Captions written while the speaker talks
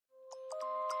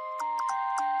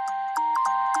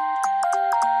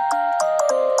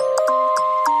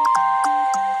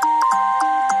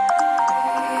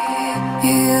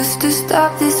just to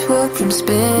stop this world from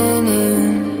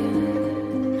spinning.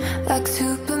 Like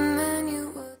Superman, you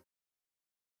were.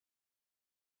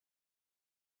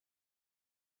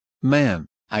 Man,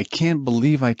 I can't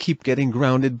believe I keep getting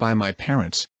grounded by my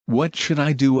parents. What should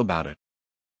I do about it?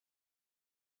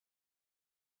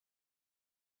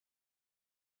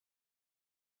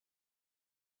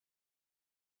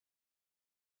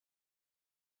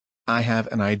 I have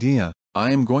an idea.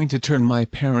 I am going to turn my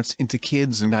parents into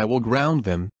kids and I will ground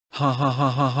them. Ha ha ha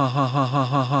ha ha ha ha ha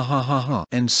ha ha ha ha ha.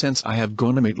 And since I have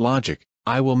Gonamate logic,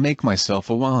 I will make myself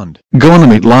a wand.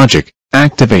 Gonamate logic,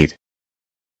 activate.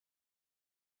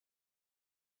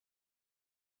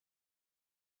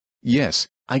 Yes,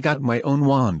 I got my own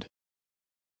wand.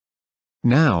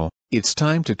 Now, it's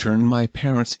time to turn my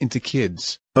parents into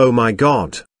kids. Oh my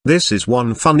god, this is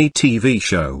one funny TV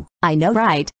show. I know,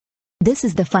 right? This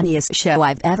is the funniest show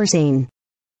I've ever seen.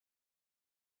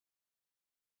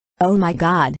 Oh my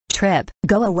god, Tripp,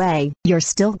 go away, you're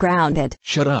still grounded.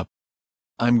 Shut up.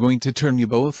 I'm going to turn you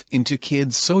both into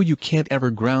kids so you can't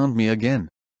ever ground me again.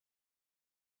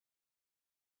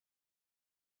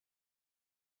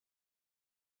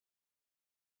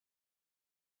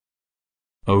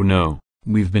 Oh no,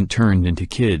 we've been turned into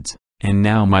kids, and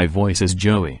now my voice is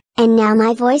Joey. And now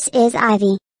my voice is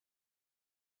Ivy.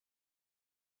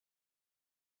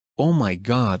 Oh my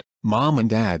god, Mom and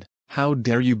Dad, how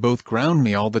dare you both ground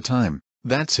me all the time.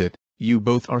 That's it, you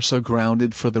both are so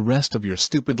grounded for the rest of your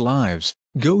stupid lives.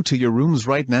 Go to your rooms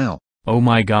right now. Oh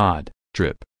my god,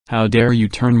 Tripp, how dare you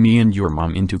turn me and your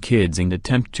mom into kids and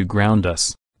attempt to ground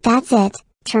us. That's it,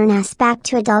 turn us back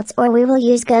to adults or we will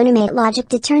use Gonamate logic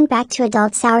to turn back to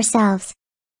adults ourselves.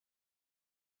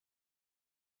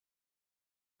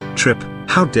 Tripp,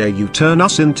 how dare you turn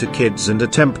us into kids and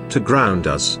attempt to ground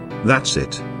us. That's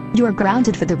it. You're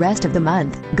grounded for the rest of the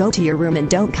month. Go to your room and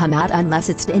don't come out unless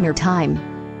it's dinner time.